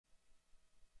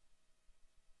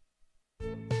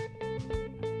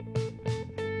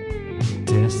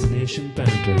Nation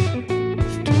Banter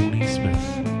with Tony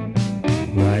Smith.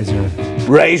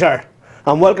 Riser.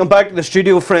 And welcome back to the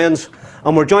studio, friends.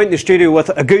 And we're joined in the studio with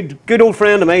a good old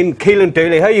friend of mine, Caolan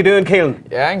Dooley. How you doing, Caolan?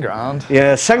 Yeah, I'm grand.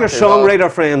 Yeah,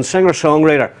 singer-songwriter, friend,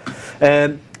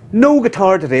 singer-songwriter. No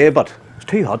guitar today, but it's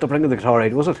too hot to bring the guitar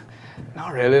out, was it?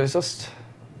 Not really, it was just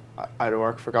out of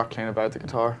work, forgot clean about the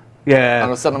guitar. Yeah. And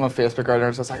I was sitting on my Facebook earlier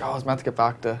and I was like, oh, I was meant to get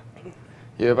back to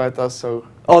you about this, so...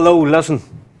 Although, listen,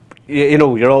 you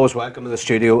know, you're always welcome in the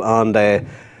studio, and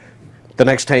the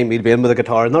next time you'll be in with a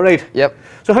guitar, isn't that right? Yep.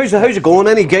 So how's it going?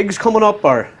 Any gigs coming up,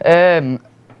 or...?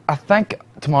 I think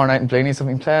tomorrow night in Bleenies, I've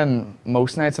been playing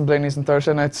most nights in Bleenies and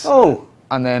Thursday nights. Oh.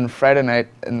 And then Friday night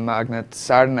in the Magnet,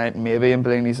 Saturday night maybe in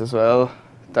Bleenies as well,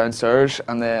 downstairs,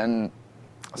 and then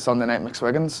Sunday night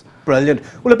McSwiggan's. Brilliant.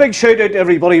 Well, a big shout out to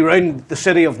everybody around the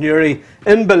city of Newry,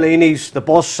 in Bleenies, the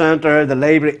bus centre, the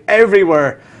library,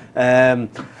 everywhere.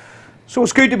 So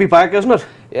it's good to be back, isn't it?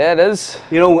 Yeah, it is.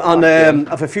 You know, and I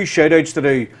have a few shout outs to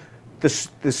do. The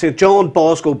St John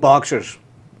Bosco Boxers.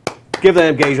 Give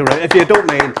them guys a round, if you don't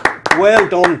mind. Well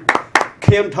done.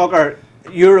 Kim Tucker,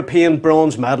 European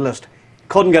bronze medalist.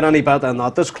 Couldn't get any better than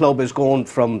that. This club is going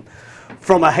from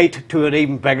a height to an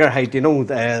even bigger height. You know,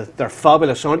 they're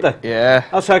fabulous, aren't they? Yeah.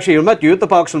 That's actually, I met you at the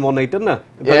boxing one night, didn't I?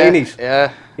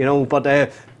 Yeah. You know,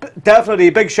 but definitely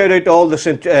a big shout out to all the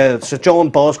St John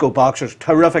Bosco Boxers.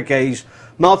 Terrific guys.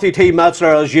 Matthew T.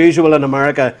 Metzler, as usual in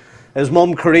America. His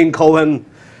mum, Corinne Cohen.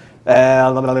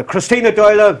 Christina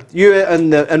Doyle, you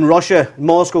in Russia,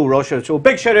 Moscow, Russia. So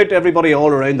big shout out to everybody all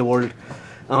around the world.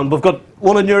 And we've got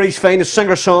one of Newry's finest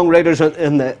singer-songwriters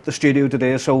in the studio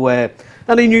today. So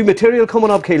any new material coming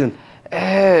up, Caolan?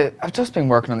 I've just been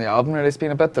working on the album. Really, it's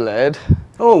been a bit delayed.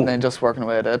 Oh, and then just working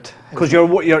away at it. Because you're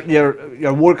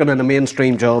working in a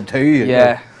mainstream job too.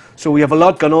 Yeah. So we have a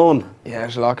lot going on. Yeah,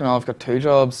 there's a lot going on. I've got 2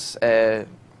 jobs, and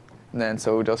then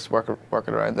so just working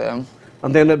around them.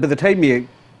 And then by the time you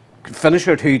finish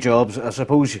your 2 jobs, I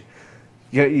suppose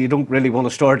you don't really want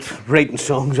to start writing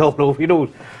songs all over, you know.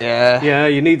 Yeah. Yeah,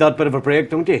 you need that bit of a break,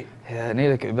 don't you? Yeah, I need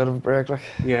a good bit of a break, like.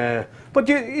 Yeah. But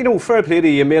you know, fair play to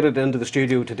you, made it into the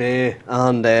studio today,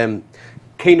 and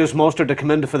keen as mustard to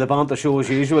come in for the Banter show as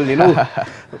usual, you know.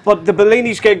 But the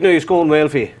Bleenies gig now is going well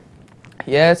for you.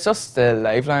 Yeah, it's just the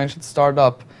live line should start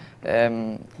up.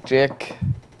 Jake,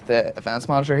 the events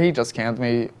manager, he just came to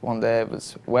me one day, it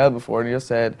was well before, and he just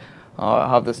said, oh, I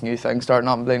have this new thing starting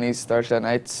up in Bleenies Thursday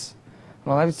nights.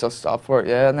 Well, I just stopped for it,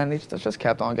 yeah, and then he just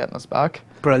kept on getting us back.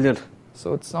 Brilliant.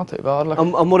 So it's not too bad. Like.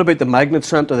 And what about the Magnet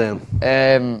Centre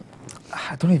then?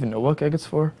 I don't even know what gig it's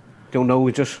for. Don't know,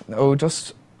 just... No,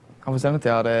 just... I was in it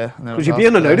the other day. Because you've been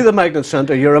in and out of the Magnet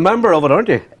Centre, you're a member of it, aren't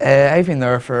you? I've been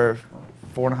there for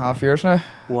 4.5 years now.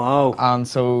 Wow. And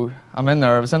so I'm in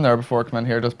there. I was in there before I come in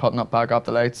here, just putting back up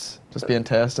the lights, just being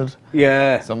tested.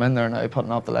 Yeah. So I'm in there now,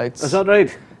 putting up the lights. Is that right?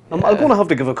 Yeah. I'm going to have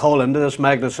to give a call into this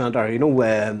Magnet Centre, you know,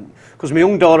 because my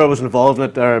young daughter was involved in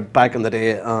it there back in the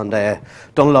day, and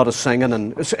done a lot of singing,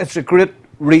 and it's a great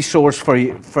resource for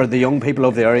the young people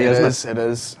of the area, isn't it? It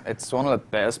is. It's one of the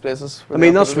best places. I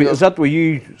mean, is that where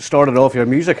you started off your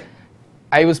music?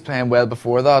 I was playing well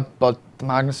before that, but the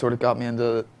Magnet sort of got me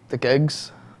into the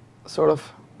gigs, sort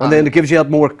of. And then it gives you that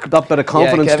bit of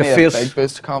confidence to face. A big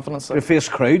boost of confidence. To face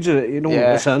crowds, you know,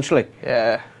 essentially.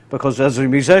 Yeah. Because as a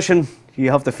musician,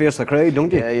 you have to face the crowd,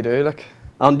 don't you? Yeah, you do. Like.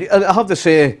 And I have to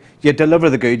say, you deliver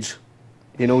the goods.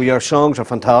 You know, your songs are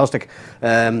fantastic.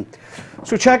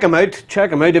 So check them out.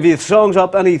 Have you songs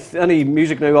up? Any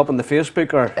music now up on the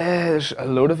Facebook or? There's a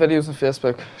load of videos on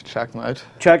Facebook. Check them out.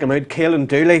 Caolan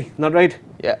Dooley, not right?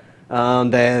 Yeah.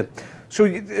 And so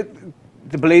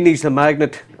the Bleenies, the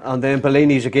Magnet, and then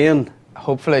Bleenies again.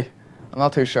 Hopefully, I'm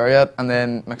not too sure yet. And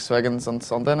then McSwiggan's on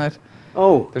Sunday night.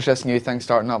 Oh. There's this new thing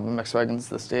starting up in McSwiggan's,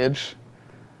 the stage.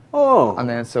 Oh. And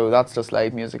then so that's just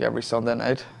live music every Sunday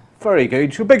night. Very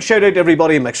good. So big shout out to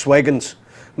everybody in McSwiggan's.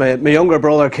 My younger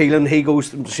brother Caolan, he goes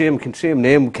to the same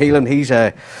name. Caolan,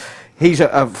 he's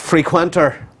a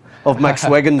frequenter of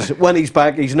McSwiggan's. When he's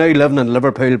back, he's now living in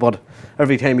Liverpool, but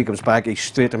every time he comes back, he's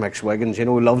straight to McSwiggan's. You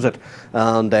know, he loves it.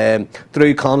 And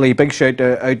Drew Conley, big shout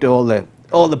out to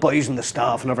all the boys and the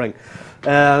staff and everything.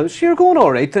 So you're going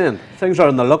all right then. Things are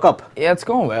on the look up. Yeah, it's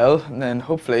going well, and then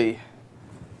hopefully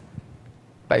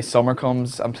by summer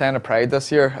comes, I'm playing a Pride this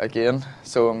year again,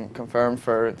 so I'm confirmed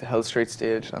for the Hill Street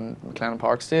stage and McLennan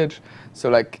Park stage. So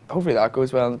like, hopefully that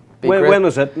goes well. When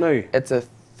is it now? It's the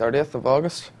 30th of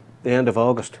August. The end of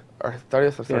August. Or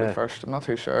 30th or 31st, I'm not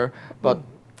too sure. But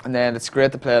and then it's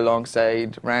great to play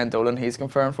alongside Ryan Dolan. He's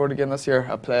confirmed for it again this year.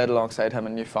 I played alongside him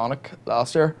in Newphonic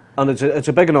last year. And it's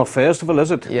a big enough festival, is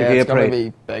it? Yeah, it's going to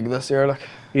be big this year. Like.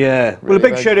 Yeah. Really well, a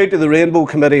big shout out to the Rainbow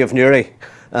Committee of Newry.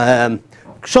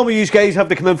 Some of you guys have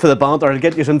to come in for the banter. I'll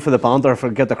get you in for the banter for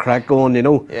get the crack going. You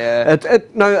know. Yeah.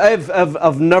 Now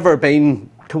I've never been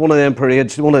to one of them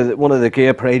parades, one of the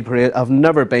gay parades. I've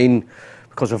never been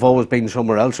because I've always been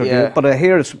somewhere else. But I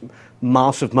hear it's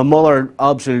massive. My mother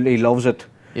absolutely loves it.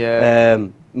 Yeah.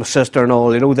 My sister and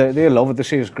all, you know, they love it. They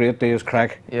say it's great days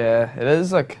crack. Yeah, it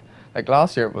is like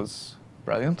last year it was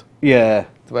brilliant. Yeah.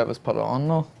 The way it was put on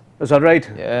though. Is that right?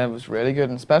 Yeah, it was really good,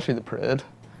 and especially the parade.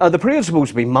 The parade's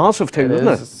supposed to be massive too, isn't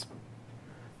it? It's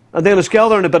And then it's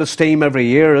gathering a bit of steam every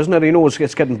year, isn't it? You know,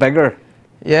 it's getting bigger.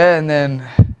 yeah, and then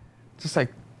just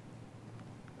like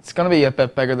it's gonna be a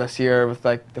bit bigger this year with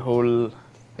like the whole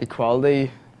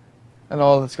equality and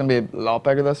all. It's gonna be a lot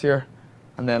bigger this year.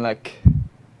 And then like,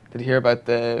 did you hear about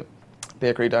the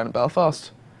bakery down in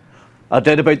Belfast? I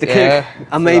did about the Yeah, cake.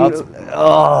 I mean,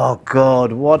 oh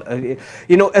God, what?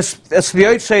 You know, it's the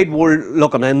outside world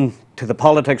looking in to the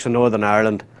politics of Northern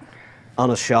Ireland,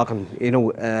 and it's shocking. You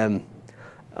know,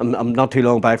 I'm not too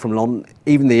long back from London.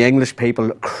 Even the English people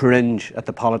cringe at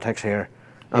the politics here,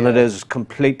 and it is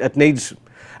complete. It needs.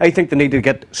 I think they need to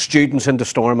get students into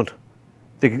Stormont.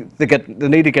 They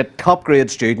need to get top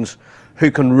grade students who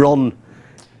can run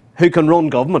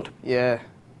government. Yeah.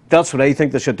 That's what I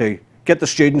think they should do. Get the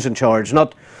students in charge,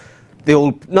 not the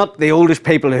oldest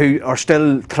people who are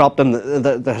still trapped in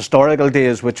the historical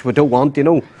days, which we don't want, you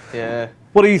know. Yeah.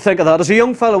 What do you think of that? As a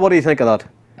young fella, what do you think of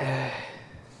that?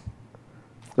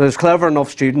 There's clever enough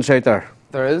students out there.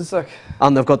 There is like.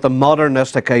 And they've got the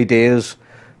modernistic ideas.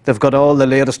 They've got all the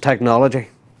latest technology.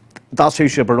 That's who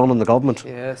should be running the government.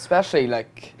 Yeah, especially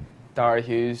like Dara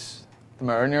Hughes, the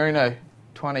mayor nearly now,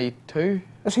 22.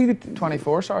 Is he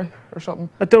 24, sorry, or something.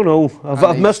 I don't know.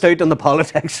 I've missed out on the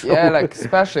politics. Yeah, like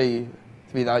especially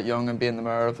to be that young and being the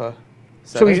mayor of a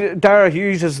So city. Dara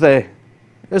Hughes is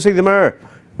he the mayor?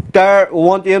 Dara, we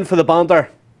want you in for the banter.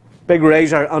 Big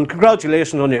raiser, and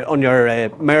congratulations on your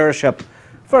mayorship.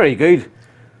 Very good.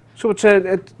 So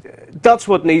that's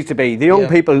what needs to be. The young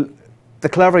people, the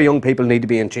clever young people need to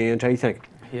be in change, I think.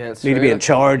 Yeah, it's need to be in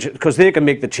charge because they can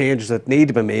make the changes that need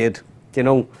to be made. You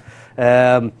know.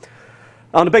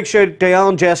 And a big shout out to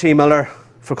Diane Jesse Miller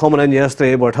for coming in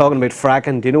yesterday. We're talking about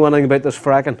fracking. Do you know anything about this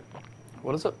fracking?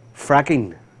 What is it?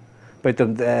 Fracking. About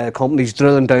the companies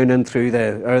drilling down in through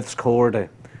the earth's core to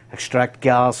extract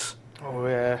gas. Oh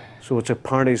yeah. So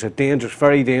apparently it's a dangerous,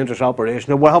 very dangerous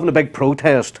operation. Now, we're having a big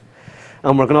protest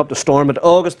and we're going up to Stormont.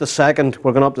 August the 2nd,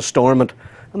 we're going up to Stormont.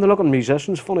 And they're looking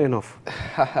musicians, funny enough.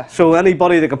 So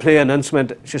anybody that can play an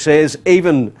instrument, she says,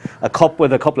 even a cup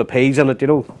with a couple of peas in it, you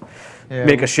know,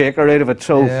 make a shaker out of it.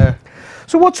 So,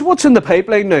 so what's in the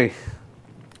pipeline now?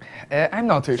 I'm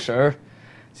not too sure.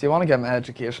 So you want to get my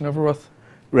education over with?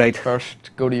 Right. First,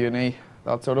 go to uni,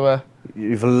 that sort of way.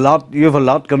 You've a lot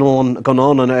going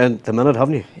on at the minute,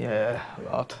 haven't you? Yeah, a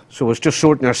lot. So it's just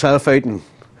sorting yourself out and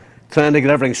trying to get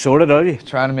everything sorted, are you?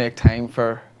 Trying to make time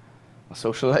for a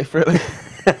social life, really.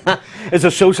 It's a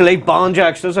social life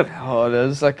banjacks, is it? Oh, it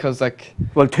is, like, cause like.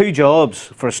 Well, 2 jobs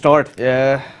for a start.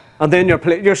 Yeah. And then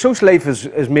your social life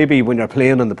is maybe when you're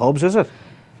playing in the pubs, is it?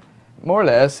 More or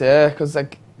less, yeah. Cause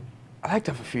like, I like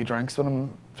to have a few drinks when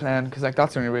I'm playing, cause like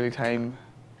that's the only really time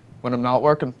when I'm not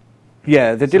working.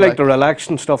 Yeah, they do So like to relax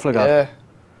and stuff like that. Yeah.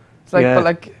 It's like, but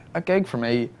like a gig for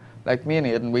me, like me and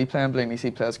Aidan, we play in Blaney,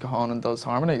 he plays Caolan and does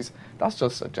harmonies. That's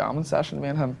just a jamming session, me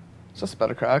and him. It's just a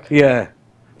bit of crack. Yeah.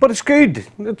 But it's good.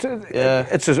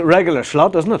 It's a regular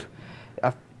slot, isn't it?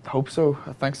 I hope so.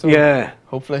 I think so. Yeah.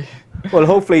 Hopefully. Well,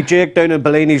 hopefully Jake down in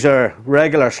Bellini's our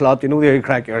regular slot. You know you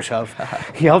crack yourself.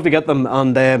 You have to get them.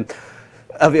 And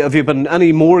have you been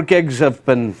any more gigs? Have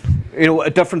been, you know,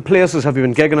 at different places? Have you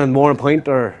been gigging in Moran Point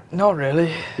or? Not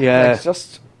really. Yeah. Like, it's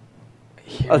just.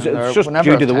 It's just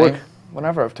due to the work.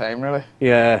 Whenever I have time, really.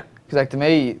 Yeah. Because like to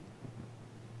me,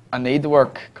 I need the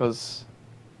work because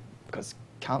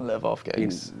can't live off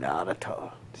gigs. Not at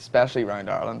all. Especially around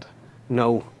Ireland.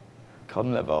 No.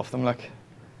 Couldn't live off them, like.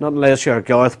 Not unless you're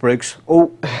Garth Brooks.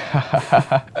 Oh.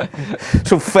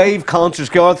 So 5 concerts.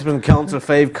 Garth has been cancelled.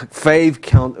 5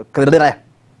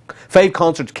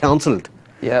 concerts cancelled.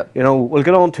 Yeah. You know, we'll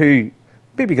get on to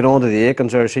the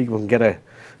Aikens or see if we can get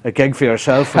a gig for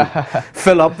yourself and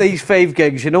fill up these 5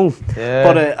 gigs, you know. Yeah.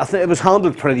 But I think it was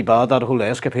handled pretty bad, that whole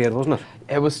escapade, wasn't it?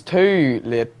 It was too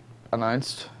late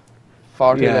announced.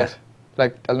 Far too late.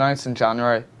 Like announced in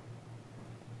January.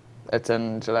 It's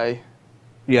in July.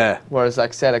 Yeah. Whereas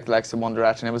like say like the likes of One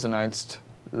Direction, it was announced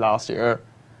last year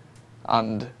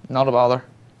and not a bother.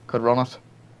 Could run it.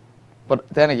 But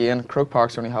then again, Croke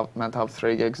Park's only meant to have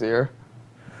 3 gigs a year.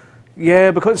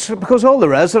 Yeah, because all the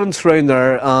residents around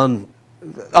there and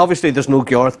obviously there's no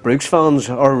Garth Brooks fans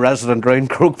or resident round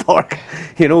Croke Park,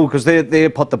 you know, because they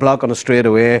put the block on us straight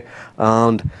away,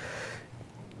 and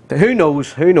who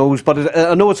knows, but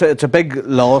I know it's a big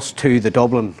loss to the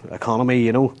Dublin economy,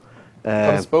 you know.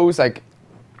 But I suppose, like,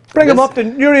 bring him up to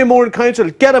Newry Moore Council,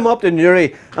 get him up to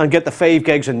Newry and get the 5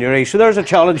 gigs in Newry. So there's a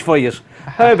challenge for you.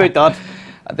 How about that?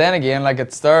 And then again, like,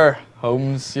 it's their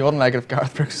homes. You wouldn't like it if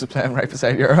Garth Brooks was playing right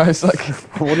beside your house, like.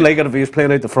 I wouldn't like it if he was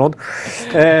playing out the front.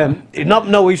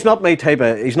 He's not my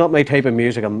type of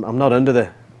music. I'm not into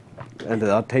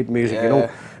that type of music, you know.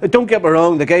 Don't get me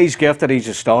wrong, the guy's gifted, he's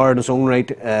a star in his own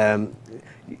right.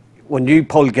 When you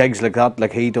pull gigs like that,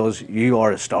 like he does, you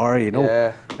are a star, you know.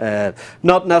 Yeah.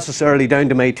 Not necessarily down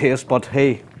to my taste, but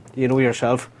hey, you know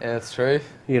yourself. Yeah, it's true.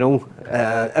 You know,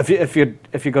 if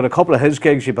you got a couple of his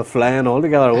gigs, you'd be flying all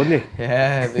together, wouldn't you?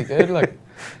 Yeah, it'd be good, like.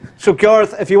 So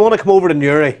Gareth, if you want to come over to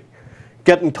Newry,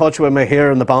 get in touch with me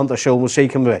here on the Banter show. We'll see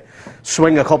can we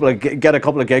swing get a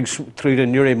couple of gigs through the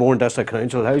Newry Moore District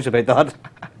Council. How's about that?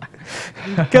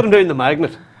 Get him down the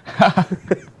magnet.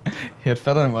 He'd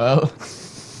fit in well.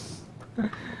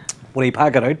 Will he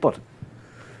pack it out, but?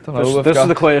 Don't know, this is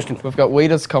the question. We've got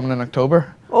Weedus coming in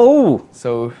October. Oh!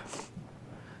 So.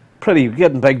 Pretty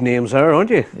getting big names there, aren't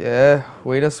you? Yeah,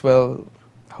 Weedus, well,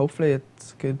 hopefully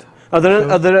it's good. Are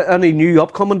there any new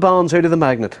upcoming bands out of the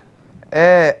magnet?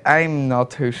 I'm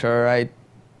not too sure. I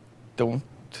don't.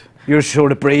 You're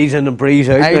sort of breeze in and breeze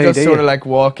out. I now, just do sort you? of like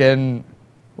walk in,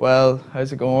 well,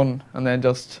 how's it going? And then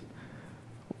just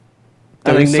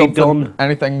do Anything need done.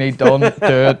 Anything need done, do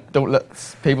it. Don't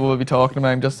let people will be talking to me.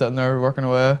 I'm just sitting there working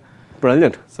away.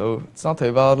 Brilliant. So it's not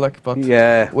too bad, like, but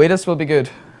yeah. Weedus will be good.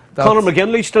 Conor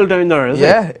McGinley's still down there, is he?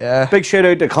 Yeah. Big shout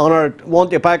out to Conor.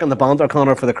 Want you back on the Banter,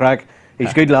 Conor, for the crack.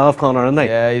 He's good laugh, Conor, isn't he?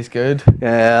 Yeah, he's good.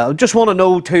 I just want to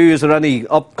know too, is there any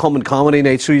upcoming comedy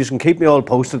nights so you can keep me all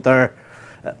posted there?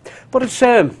 But it's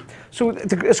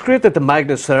it's great that the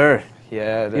magnet's there.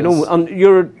 Yeah, it you is. know, and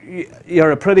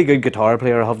you're a pretty good guitar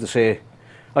player, I have to say.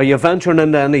 Are you venturing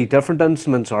into any different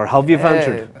instruments, or have you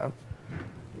ventured?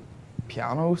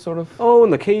 Piano, sort of. Oh,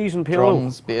 and the keys and piano.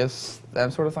 Drums, bass,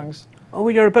 them sort of things. Oh,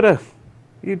 you do a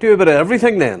bit of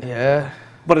everything then. Yeah.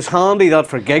 But it's handy that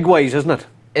for gig wise, isn't it?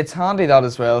 It's handy that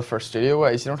as well for studio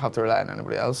wise. You don't have to rely on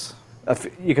anybody else. If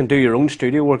you can do your own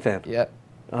studio work then. Yeah.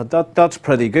 That's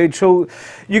pretty good. So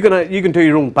you can do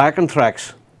your own backing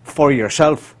tracks for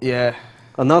yourself. Yeah.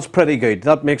 And that's pretty good.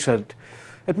 That makes it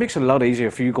a lot easier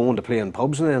for you going to play in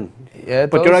pubs then. Yeah.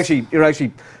 But you're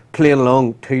actually playing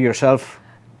along to yourself,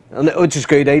 and which is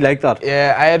good. I like that.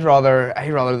 Yeah, I'd rather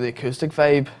the acoustic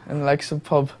vibe in the likes of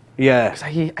pub. Yeah. 'Cause I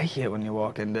hate when you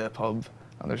walk into a pub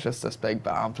and there's just this big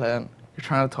band playing. You're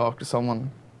trying to talk to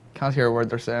someone, can't hear a word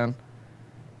they're saying.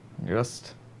 You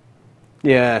just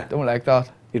don't like that.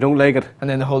 You don't like it. And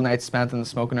then the whole night's spent in the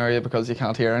smoking area because you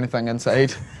can't hear anything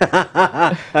inside.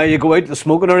 You go out to the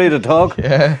smoking area to talk.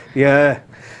 Yeah. Yeah.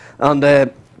 And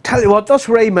tell you what, that's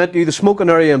where I met you, the smoking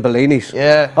area in Bellini's.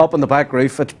 Yeah. Up on the back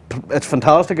roof. It's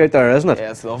fantastic out there, isn't it?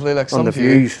 Yeah, it's lovely. Like on the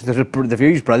views. The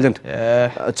view's brilliant.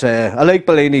 Yeah. It's I like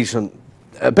Bellini's, and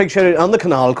a big shout out on the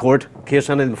Canal Court, in case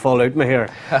anything fall out me here.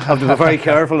 I have to be very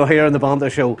careful here in the Banter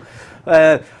show.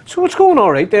 So it's going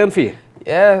all right then for you?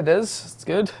 Yeah, it is. It's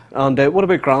good. And what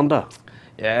about Granda?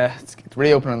 Yeah, it's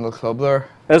reopening the club there.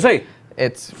 Is he?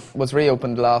 It was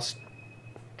reopened last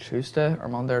Tuesday or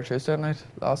Monday or Tuesday night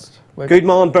last week. Good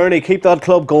man, Bernie. Keep that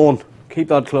club going. Keep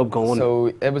that club going.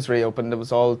 So it was reopened. It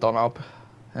was all done up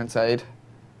inside.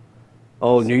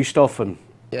 All new stuff, and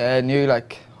yeah,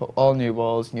 all new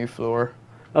walls, new floor.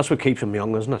 that's what keeps him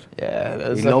young, isn't it? Yeah, it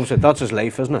is. He loves it. That's his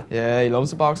life, isn't it? Yeah, he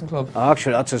loves the boxing club.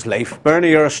 Actually, that's his life. Bernie,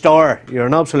 you're a star. You're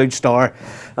an absolute star.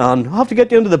 And I'll have to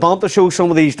get you into the Banter show some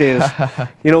of these days.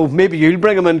 You know, maybe you'll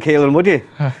bring him in, Caolan, would you?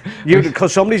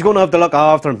 Because somebody's going to have to look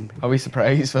after him. Are we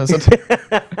surprised, visit?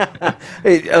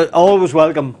 Always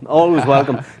welcome. Always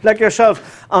welcome. Like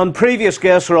yourself. And previous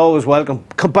guests are always welcome.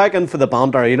 Come back in for the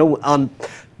Banter, you know. And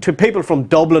to people from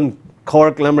Dublin,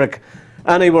 Cork, Limerick,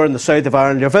 anywhere in the south of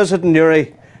Ireland, you're visiting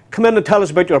Newry, come in and tell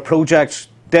us about your projects.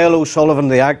 Dale O'Sullivan,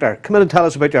 the actor, come in and tell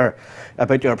us about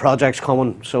your projects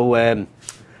coming. So, and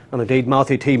indeed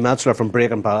Matthew T. Metzler from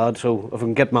Breaking Bad. So if we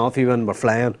can get Matthew in, we're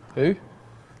flying. Who?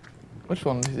 Which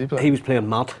one did he play? He was playing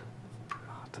Matt.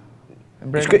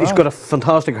 He's He's got a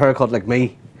fantastic haircut like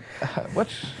me.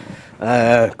 Which?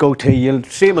 Goatee. You'll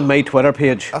see him on my Twitter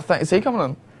page. I think, is he coming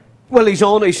in? Well, he's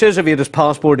on. He says if he had his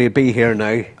passport, he'd be here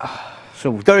now.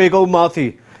 So there you go,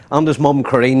 Matthew. And his mum,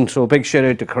 Corrine. So a big shout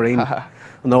out to Corrine.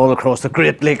 And all across the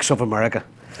Great Lakes of America.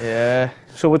 Yeah.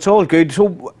 So it's all good.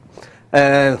 So,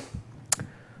 so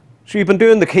you've been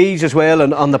doing the keys as well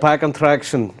and on the backing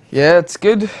tracks, and yeah, it's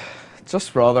good.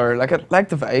 just rather like I like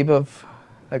the vibe of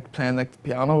like playing like the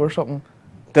piano or something.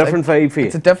 Different vibe for you.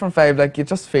 It's a different vibe. Like you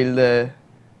just feel the.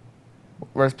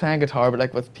 Whereas playing guitar, but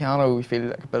like with piano, we feel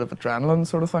like a bit of adrenaline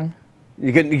sort of thing.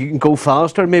 You can go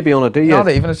faster maybe on it, do you? Not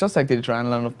even. It's just like the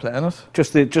adrenaline of playing it.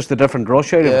 Just the different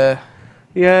rush out of it. Yeah.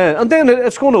 Yeah, and then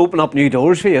it's going to open up new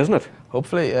doors for you, isn't it?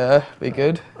 Hopefully, yeah, be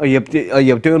good. Are you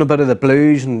doing a bit of the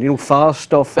blues and fast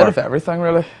stuff? Bit of everything,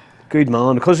 really. Good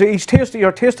man, because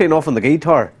you're tasty enough on the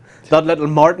guitar. That little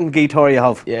Martin guitar you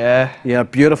have. Yeah. Yeah,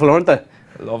 beautiful, aren't they?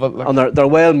 I love it. Like. And they're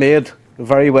well made,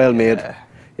 very well made.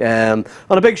 Yeah. And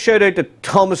a big shout out to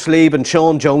Thomas Lieb and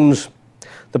Sean Jones.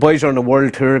 The boys are on the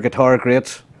world tour, guitar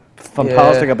greats.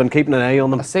 Fantastic. Yeah. I've been keeping an eye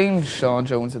on them. I seen Sean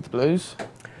Jones at the Blues.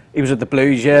 He was at the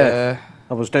Blues, yeah.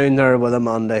 I was down there with him,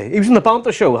 and he was in the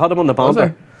Banter show. Had him on the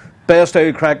Banter. Best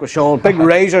out crack with Sean. Big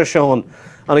razor Sean,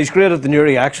 and he's great at the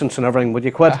Newry accents and everything. Would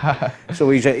you quit? So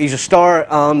he's a star,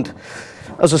 and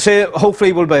as I say,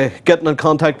 hopefully we'll be getting in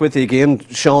contact with you again,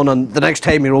 Sean. And the next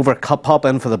time you're over, pop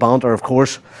in for the Banter, of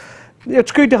course.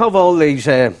 It's good to have all these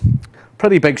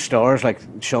pretty big stars like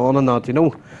Sean and that,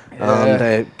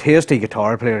 and tasty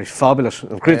guitar player. He's fabulous.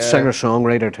 A great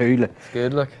singer-songwriter too. Like.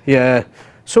 Good, look. Yeah.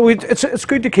 So it's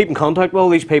good to keep in contact with all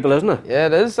these people, isn't it? Yeah,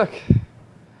 it is. Like,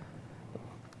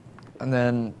 and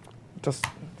then just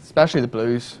especially the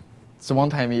Blues. It's the one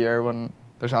time a year when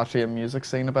there's actually a music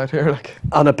scene about here, like.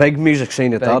 And a big music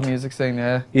scene at that. Big music scene,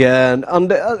 yeah. Yeah,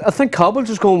 and I think Cobbles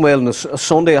is going well on a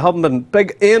Sunday. I haven't been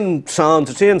big. Ian Sands.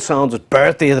 It's Ian Sands'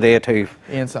 birthday today too.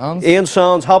 Ian Sands. Ian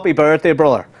Sands, happy birthday,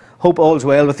 brother. Hope all's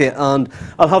well with you. And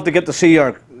I'll have to get to see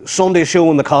your Sunday show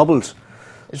in the Cobbles.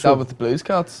 Is that with the Blues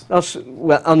Cats? That's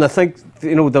well, and I think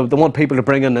they want people to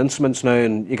bring in instruments now,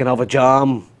 and you can have a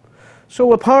jam.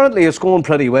 So apparently it's going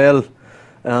pretty well,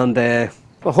 and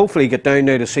well, hopefully get down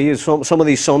now to see you some of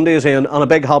these Sundays, and a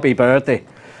big happy birthday,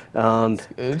 and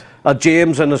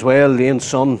James in as well, Ian's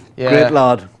son, great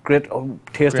lad, great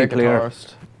tasty great player,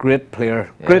 guitarist. Great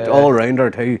player, great all rounder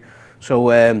too.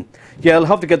 So yeah, I'll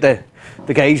have to get the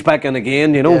guys back in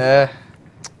again, Yeah.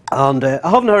 And I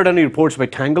haven't heard any reports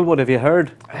about Tanglewood. Have you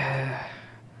heard? I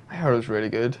heard it was really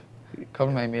good. A couple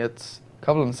of my mates, a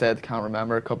couple of them said they can't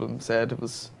remember, a couple of them said it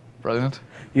was brilliant.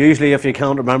 Usually if you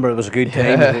can't remember, it was a good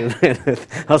time.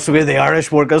 That's the way the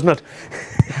Irish work, isn't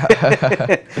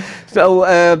it? So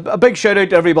a big shout out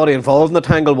to everybody involved in the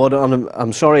Tanglewood, and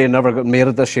I'm sorry I never made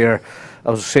it this year. I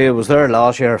was there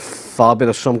last year.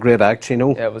 Fabulous, some great acts,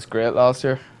 Yeah, it was great last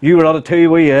year. You were at it too,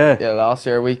 were you? Yeah, last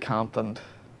year we camped and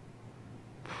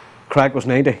crack was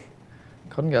 90.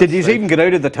 Couldn't get Did you sleep. even get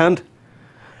out of the tent?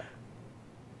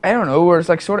 I don't know, it's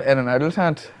like sort of in and out of the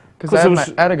tent. Because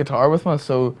I had a guitar with me,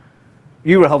 so...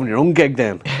 You were having your own gig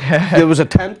then? There was a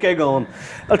tent gig on.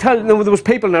 I'll tell you, no, there was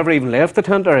people never even left the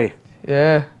tent area.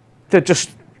 Yeah. They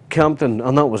just camped and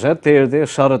that was it. They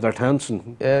sat at their tents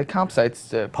and... Yeah,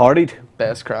 campsite's partied.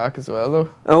 Best crack as well, though.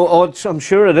 Oh, I'm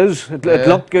sure it is. It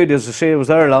looked good, as I say. I was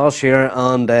there last year,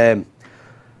 and...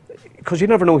 Because you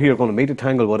never know who you're going to meet at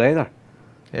Tanglewood either.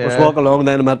 Yeah. I was walking along, and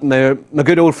then I met my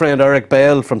good old friend Eric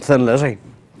Bell from Thin Lizzy,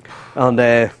 and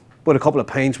with a couple of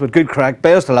pints, with good crack,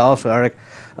 best of last with Eric,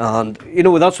 and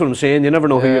that's what I'm saying. You never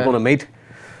know who you're going to meet.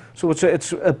 So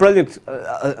it's a brilliant.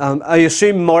 I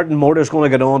assume Martin Mortar's going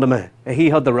to get on to me.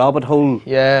 He had the rabbit hole.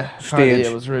 Stage.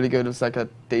 It was really good. It was like a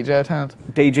DJ tent.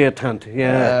 DJ tent,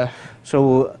 yeah.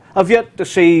 So I've yet to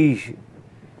see.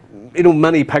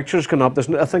 Many pictures coming up.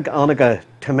 I think Annika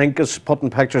Timinka's putting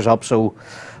pictures up, so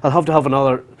I'll have to have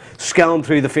another scan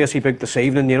through the Facebook this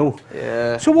evening,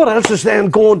 Yeah. So what else is then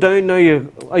going down now?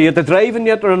 Are you at the driving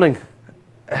yet or anything?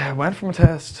 I went from a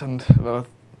test and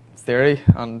theory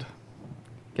and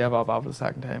gave up after the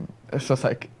second time. It's just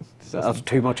like... That's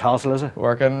too much hassle, is it?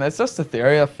 Working. It's just the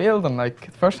theory. I failed in the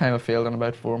first time I failed in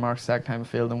about 4 marks, second time I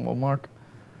failed in 1 mark.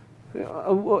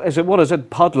 What is it,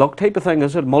 padlock type of thing?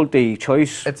 Is it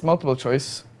multi-choice? It's multiple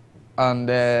choice, and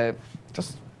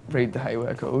just read the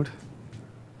highway code,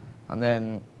 and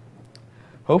then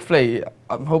hopefully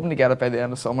I'm hoping to get it by the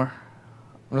end of summer.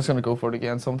 I'm just going to go for it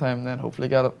again sometime, and then hopefully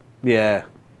get it. Yeah,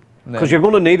 because you're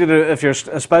going to need it if you're,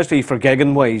 especially for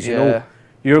gigging wise.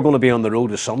 You're going to be on the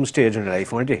road at some stage in your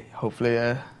life, aren't you? Hopefully,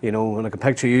 yeah. And I can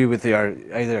picture you with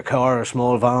either a car or a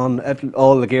small van,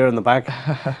 all the gear in the back.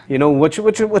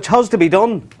 Which has to be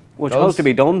done. Which has to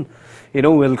be done.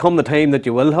 Will come the time that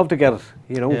you will have to get it.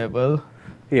 Yeah, it will.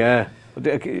 Yeah.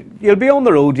 You'll be on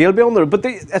the road. But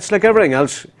it's like everything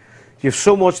else. You've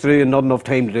so much to do and not enough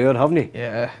time to do it, haven't you?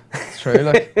 Yeah, it's true.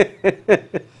 Like.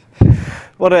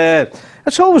 But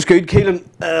it's always good,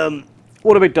 Caolan.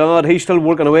 What about Dad? He's still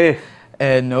working away.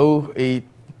 No, he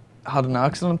had an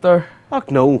accident there. Oh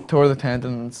no. Tore the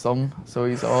tendon and some, so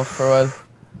he's off for a while.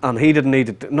 and he didn't need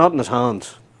it, not in his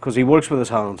hands, because he works with his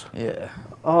hands. Yeah.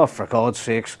 Oh, for God's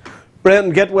sakes.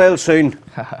 Brendan, get well soon,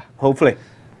 hopefully.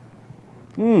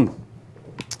 I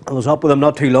was up with him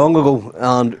not too long ago,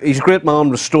 and he's a great man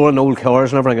restoring old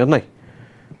cars and everything, isn't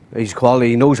he? He's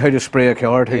quality, he knows how to spray a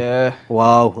car too. Yeah.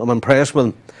 Wow, I'm impressed with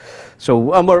him.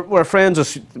 So, and we're friends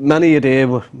as many a day.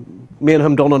 Me and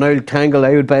him done an old tangle.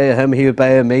 I would buy him, he would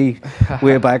buy me,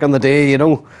 way back in the day, you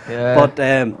know. Yeah.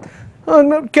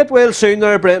 But get well soon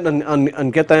there, Brendan,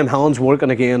 and get them hands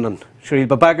working again. And sure, he'll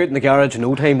be back out in the garage in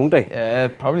no time, won't he? Yeah,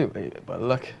 probably. But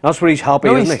look. That's where he's happy,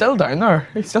 No, isn't he's he? still down there.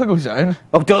 He still goes down.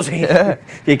 Oh, does he? Yeah.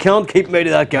 You can't keep him out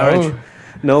of that garage.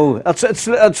 No,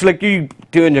 it's like you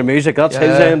doing your music. That's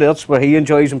his end. That's where he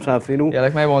enjoys himself, you know. Yeah,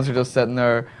 like my ones are just sitting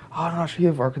there. Oh no, sure you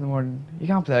have work in the morning. You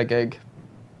can't play a gig.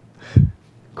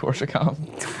 Of course I can.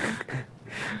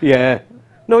 Yeah.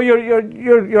 No,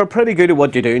 you're pretty good at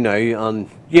what you do now, and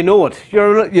you know it.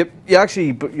 You're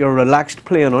relaxed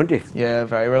playing, aren't you? Yeah,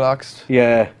 very relaxed.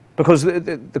 Yeah, because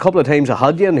the couple of times I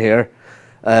had you in here,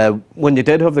 when you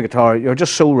did have the guitar, you're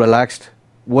just so relaxed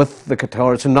with the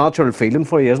guitar. It's a natural feeling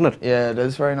for you, isn't it? Yeah, it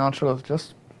is very natural.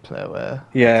 Just play away.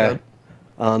 Yeah.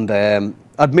 And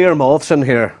Admire Moth's in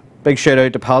here. Big shout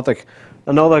out to Patrick,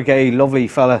 another guy, lovely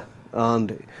fella,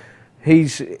 and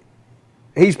he's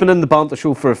been in the Banter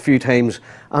show for a few times,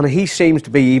 and he seems to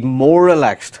be even more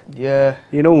relaxed. Yeah.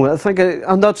 You know, I think,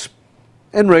 and that's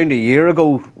in round a year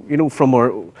ago. You know, from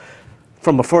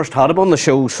our first had him on the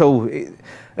show. So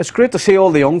it's great to see all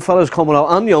the young fellas coming out,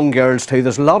 and young girls too.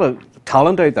 There's a lot of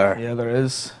talent out there. Yeah, there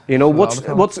is. You know,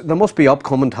 there must be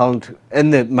upcoming talent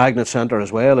in the Magnet Centre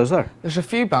as well, is there? There's a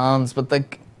few bands, but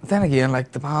then again,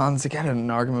 the bands, they get in an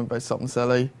argument about something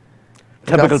silly.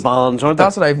 Typical bands, aren't they?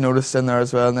 That's what I've noticed in there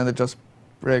as well, and then they just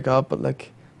break up. But the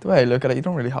way I look at it, you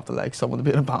don't really have to like someone to be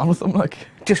in a band with them.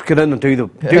 Just get in and do the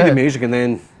music, and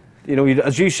then, you know,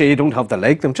 as you say, you don't have to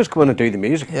like them. Just go in and do the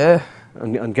music. Yeah.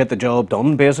 And get the job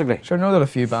done, basically. Sure, I know that a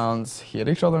few bands hate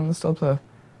each other and they still play.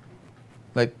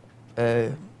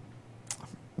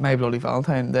 My Bloody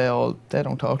Valentine, they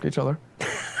don't talk to each other.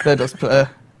 They just play.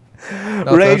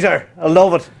 Razor, I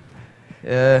love it.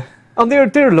 Yeah. And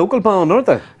they're a local band, aren't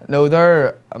they? No,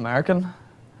 they're American.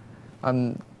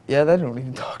 And yeah, they don't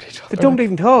even talk to each other. They don't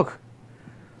even talk.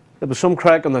 There was some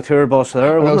crack on the tour bus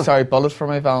there, wasn't no, sorry, Bullet for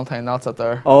My Valentine, that's it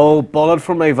there. Oh, Bullet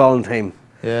for My Valentine.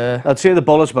 Yeah. I'd say the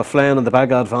bullets were flying in the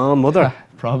back of that van, would there?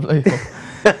 Probably.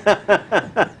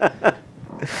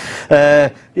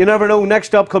 You never know,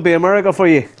 next up could be America for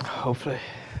you. Hopefully.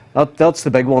 That's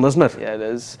the big one, isn't it? Yeah, it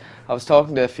is. I was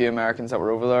talking to a few Americans that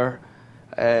were over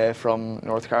there from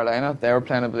North Carolina. They were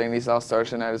playing at Bellini's last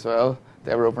Thursday night as well.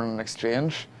 They were opening an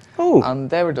exchange. Oh. And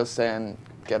they were just saying,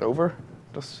 get over.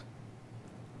 Just,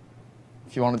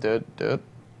 if you want to do it, do it.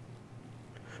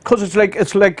 Because it's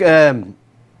like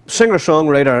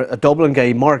singer-songwriter, a Dublin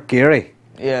guy, Mark Geary.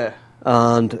 Yeah.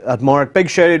 And at Mark, big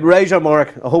shout out, Razor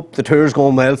Mark. I hope the tour's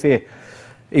going well for you.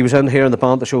 He was in here in the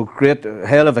Banter show, great,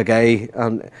 hell of a guy,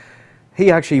 and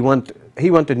he actually went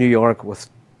to New York with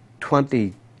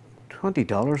 $20 on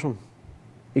him.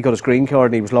 He got his green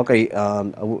card and he was lucky,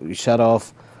 and he set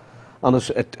off. And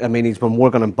he's been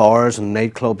working in bars and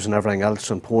nightclubs and everything else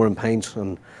and pouring pints,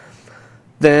 and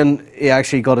then he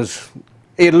actually he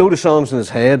had a load of songs in his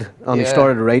head, and he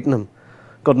started writing them.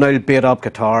 Got an old beat-up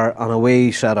guitar, and away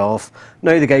he set off.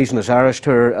 Now the guy's on his Irish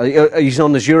tour. He's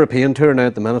on his European tour now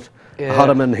at the minute. Yeah. I had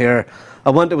him in here.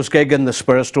 I went to his gig in the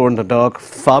Spirit Store in the Dock.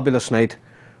 Fabulous night.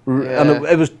 Yeah. And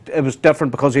it was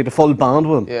different because he had a full band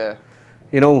with him. Yeah.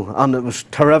 You know, and it was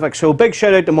terrific. So big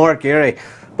shout out to Mark Geary.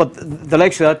 But the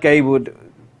likes of that guy would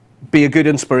be a good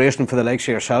inspiration for the likes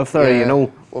of yourself there, you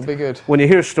know. Will be good. When you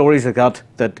hear stories like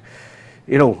that,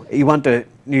 you know, he went to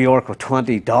New York with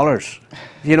 $20.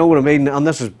 You know what I mean? And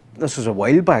this is a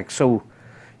while back, so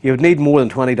you would need more than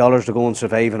 $20 to go and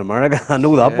survive in America. I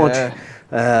know that much.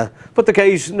 But the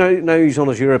guy's now he's on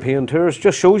his European tours.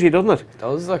 Just shows you, doesn't it? It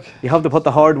does, look. You have to put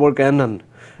the hard work in,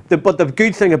 but the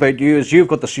good thing about you is you've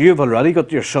already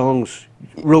got your songs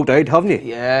wrote out, haven't you?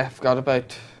 Yeah, I've got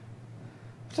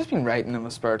I've just been writing in my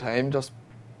spare time. Just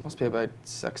must be about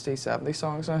 60, 70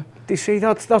 songs now. Do you see,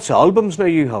 that's albums now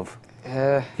you have.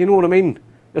 Yeah. You know what I mean?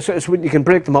 It's when you can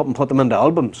break them up and put them into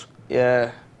albums.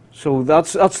 Yeah. So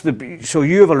so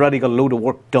you've already got a load of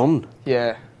work done.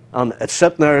 Yeah. And it's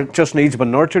sitting there, it just needs to be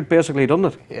nurtured basically, doesn't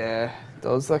it? Yeah, it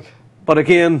does, like. But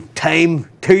again, time,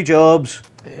 2 jobs.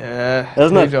 Yeah,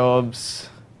 isn't it? 2 jobs,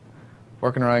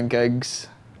 working around gigs.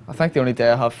 I think the only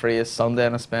day I have free is Sunday,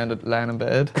 and I spend it lying in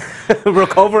bed.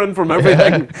 Recovering from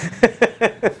everything.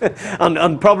 Yeah.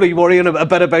 and probably worrying a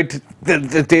bit about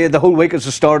the day, the whole week is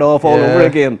to start off all over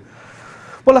again.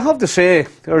 Well, I have to say,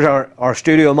 there's our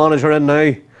studio manager in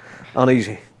now, and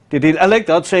I like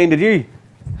that saying, did you?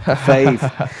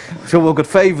 5. So we've got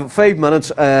 5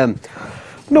 minutes.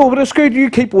 No, but it's good. You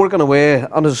keep working away,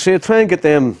 and as I say, try and get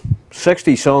them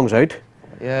 60 songs out.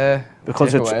 Yeah,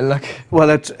 Because take it's a while, like. well,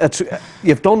 it's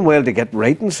you've done well to get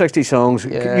writing 60 songs.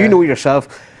 Yeah. You know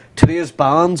yourself. Today's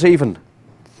bands even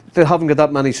they haven't got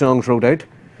that many songs wrote out.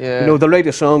 Yeah. You know, they write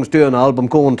the songs, do an album,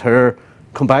 go on tour,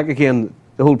 come back again.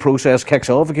 The whole process kicks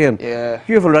off again. Yeah.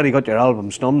 You've already got your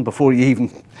albums done before you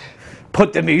even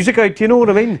put the music out. You know what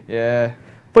I mean? Yeah.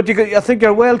 But I think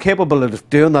you're well capable of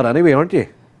doing that anyway, aren't you?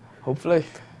 Hopefully.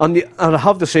 And I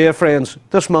have to say, friends,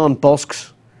 this man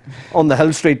busks on the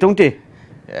hill street, don't you?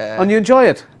 Yeah. And you enjoy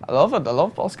it. I love it. I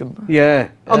love busking. Yeah.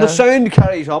 And the Yeah. sound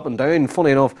carries up and down.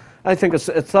 Funny enough, I think it's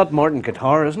that Martin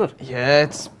guitar, isn't it? Yeah,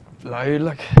 it's loud,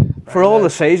 like. For all the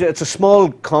size, it's a small,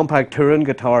 compact touring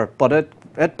guitar, but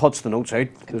it puts the notes out.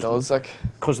 It does, like.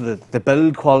 Because of the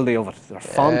build quality of it. They're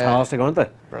fantastic, aren't they?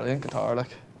 Brilliant guitar, like.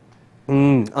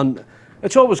 And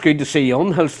it's always good to see you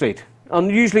on Hill Street.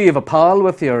 And usually you have a pal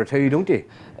with you or two, don't you?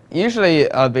 Usually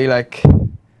I'll be like,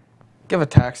 give a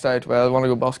text out, well, I want to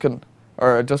go busking.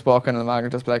 Or I'd just walk into the mag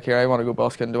and just be like, here, I want to go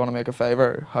busking. Do you want to make a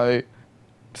favour? How?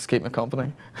 Just keep me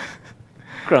company.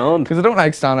 Grand. Because I don't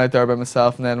like standing out there by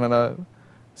myself and then when I,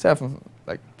 say if I'm,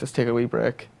 like, just take a wee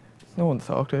break, no one to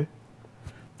talk to.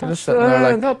 They're just sitting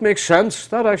there like, that makes sense.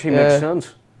 That actually Yeah. makes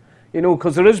sense. You know,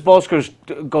 because there is buskers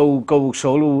go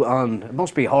solo, and it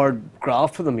must be hard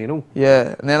graft for them, you know.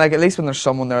 yeah. And then like at least when there's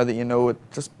someone there that you know, it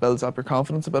just builds up your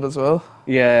confidence a bit as well.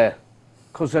 Yeah,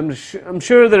 because I'm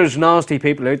sure there's nasty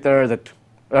people out there that,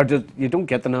 you don't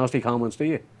get the nasty comments, do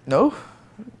you? No?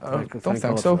 I Thank don't God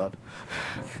think for so. that.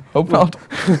 Hope not.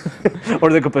 Or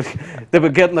they be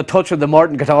getting a touch of the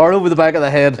Martin guitar over the back of the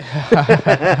head.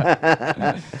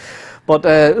 But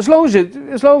as long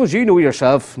as you know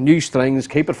yourself, new strings,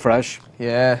 keep it fresh.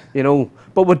 Yeah. You know.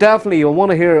 But we definitely, I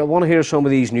want to hear some of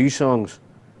these new songs.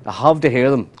 I have to hear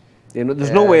them. You know,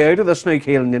 there's no Yeah. way out of this now,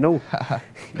 Caolan. You know,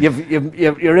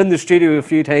 you're in the studio a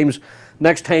few times.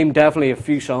 Next time, definitely a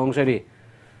few songs out of you.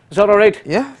 Is that all right?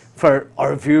 Yeah. For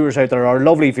our viewers out there, our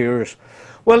lovely viewers.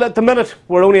 Well, at the minute,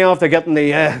 we're only after getting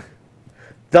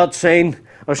that sign.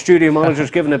 Our studio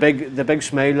manager's giving the big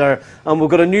smile there, and we've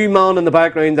got a new man in the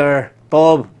background there,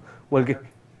 Bob.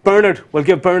 Bernard. We'll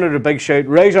give Bernard a big shout.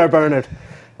 Raise our Bernard,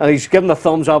 and he's giving a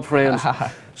thumbs up, friends.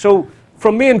 So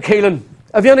from me and Caolan,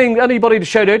 have you anybody to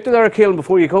shout out to there, Caolan,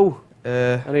 before you go?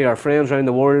 Any of our friends around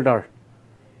the world, or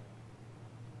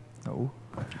No.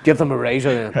 give them a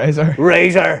razor then. Razor.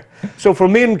 Razor. So for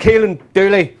me and Caolan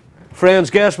Dooley, friends,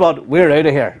 guess what? We're out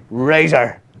of here.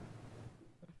 Razor.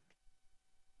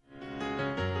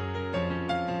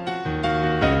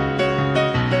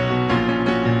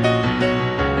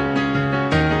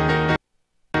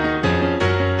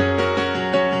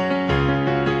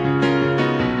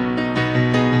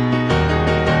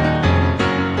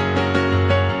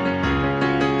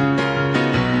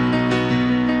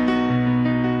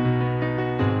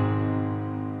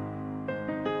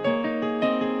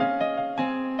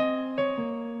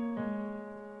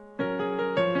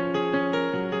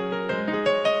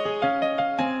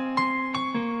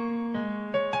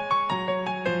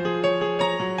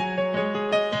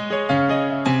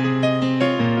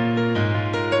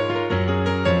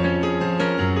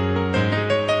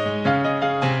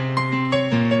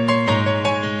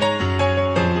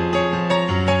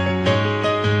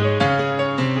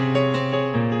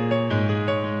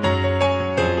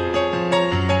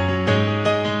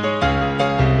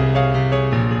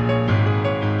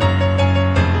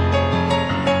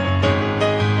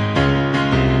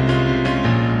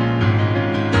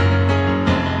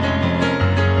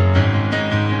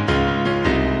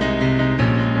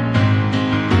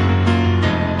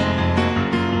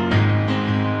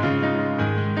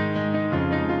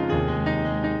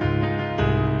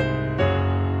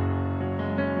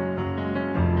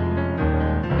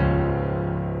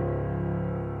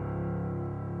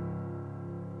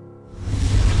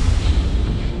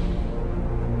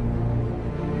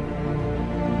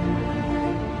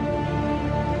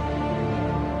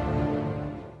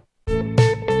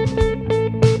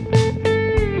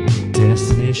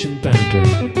 Destination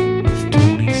Banter.